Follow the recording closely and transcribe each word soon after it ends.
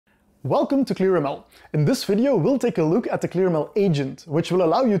Welcome to clearML. In this video, we'll take a look at the clearML agent, which will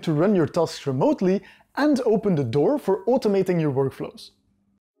allow you to run your tasks remotely and open the door for automating your workflows.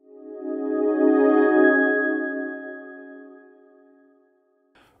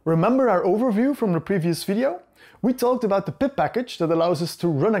 Remember our overview from the previous video? We talked about the pip package that allows us to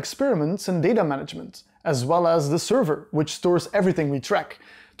run experiments and data management, as well as the server, which stores everything we track.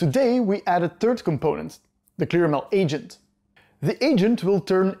 Today, we add a third component, the clearML agent. The agent will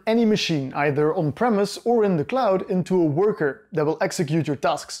turn any machine, either on-premise or in the cloud, into a worker that will execute your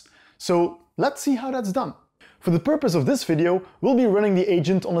tasks. So let's see how that's done. For the purpose of this video, we'll be running the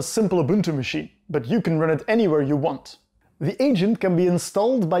agent on a simple Ubuntu machine, but you can run it anywhere you want. The agent can be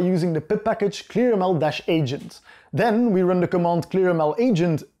installed by using the pip package clearml-agent. Then we run the command clearml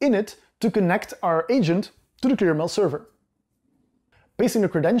agent init to connect our agent to the clearml server. Pasting the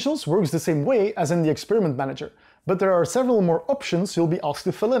credentials works the same way as in the experiment manager, but there are several more options you'll be asked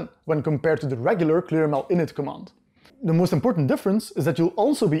to fill in when compared to the regular clearml init command. The most important difference is that you'll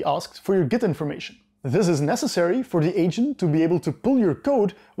also be asked for your Git information. This is necessary for the agent to be able to pull your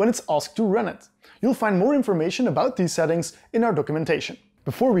code when it's asked to run it. You'll find more information about these settings in our documentation.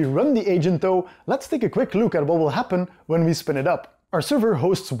 Before we run the agent though, let's take a quick look at what will happen when we spin it up. Our server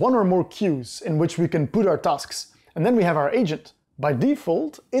hosts one or more queues in which we can put our tasks, and then we have our agent. By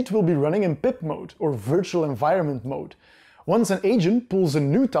default, it will be running in pip mode, or virtual environment mode. Once an agent pulls a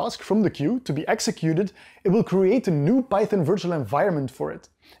new task from the queue to be executed, it will create a new Python virtual environment for it.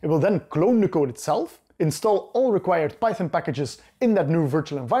 It will then clone the code itself, install all required Python packages in that new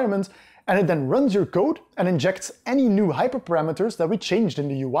virtual environment, and it then runs your code and injects any new hyperparameters that we changed in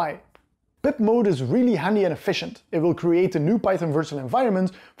the UI. Pip mode is really handy and efficient. It will create a new Python virtual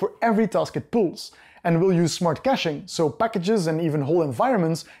environment for every task it pulls, and will use smart caching, so packages and even whole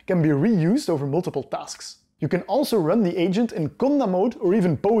environments can be reused over multiple tasks. You can also run the agent in conda mode or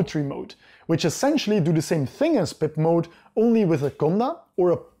even poetry mode, which essentially do the same thing as pip mode, only with a conda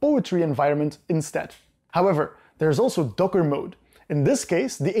or a poetry environment instead. However, there's also Docker mode. In this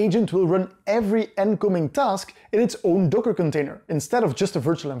case, the agent will run every incoming task in its own Docker container, instead of just a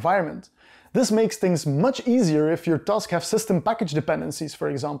virtual environment. This makes things much easier if your tasks have system package dependencies, for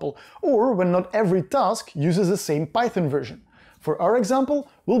example, or when not every task uses the same Python version. For our example,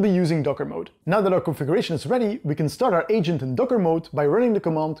 we'll be using Docker mode. Now that our configuration is ready, we can start our agent in Docker mode by running the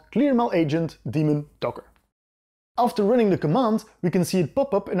command clearml agent daemon docker. After running the command, we can see it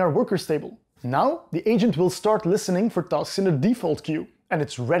pop up in our workers table. Now, the agent will start listening for tasks in the default queue, and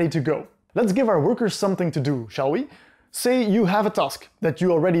it's ready to go. Let's give our workers something to do, shall we? Say you have a task that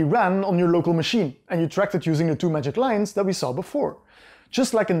you already ran on your local machine, and you tracked it using the two magic lines that we saw before.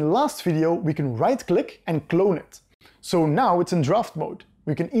 Just like in the last video, we can right-click and clone it. So now it's in draft mode.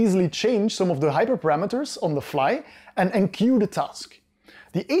 We can easily change some of the hyperparameters on the fly and enqueue the task.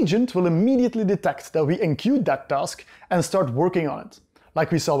 The agent will immediately detect that we enqueued that task and start working on it.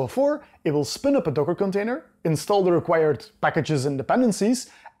 Like we saw before, it will spin up a Docker container, install the required packages and dependencies,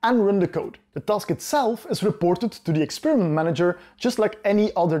 and run the code. The task itself is reported to the experiment manager just like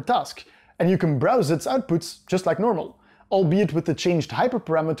any other task, and you can browse its outputs just like normal, albeit with the changed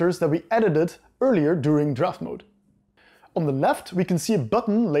hyperparameters that we edited earlier during draft mode. On the left, we can see a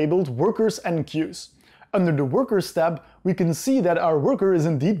button labeled Workers and Queues. Under the Workers tab, we can see that our worker is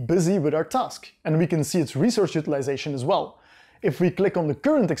indeed busy with our task, and we can see its resource utilization as well. If we click on the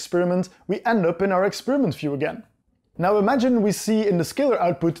current experiment, we end up in our experiment view again. Now imagine we see in the scalar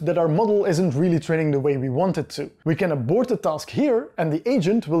output that our model isn't really training the way we want it to. We can abort the task here, and the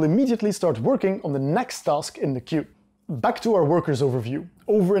agent will immediately start working on the next task in the queue. Back to our workers overview.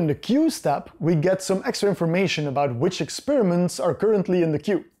 Over in the queues tab, we get some extra information about which experiments are currently in the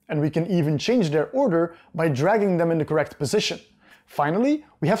queue, and we can even change their order by dragging them in the correct position. Finally,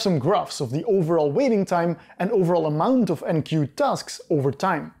 we have some graphs of the overall waiting time and overall amount of enqueued tasks over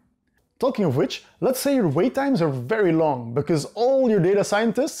time. Talking of which, let's say your wait times are very long because all your data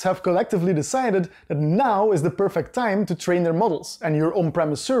scientists have collectively decided that now is the perfect time to train their models, and your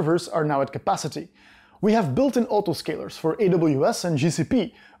on-premise servers are now at capacity. We have built-in autoscalers for AWS and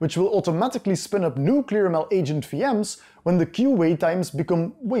GCP, which will automatically spin up new clearML agent VMs when the queue wait times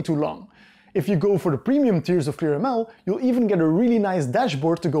become way too long. If you go for the premium tiers of clearML, you'll even get a really nice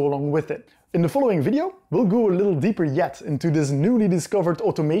dashboard to go along with it. In the following video, we'll go a little deeper yet into this newly discovered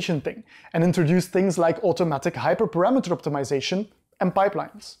automation thing and introduce things like automatic hyperparameter optimization and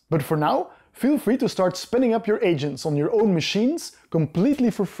pipelines. But for now, feel free to start spinning up your agents on your own machines completely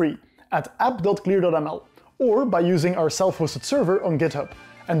for free at app.clear.ml or by using our self-hosted server on GitHub.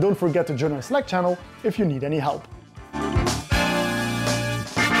 And don't forget to join our Slack channel if you need any help.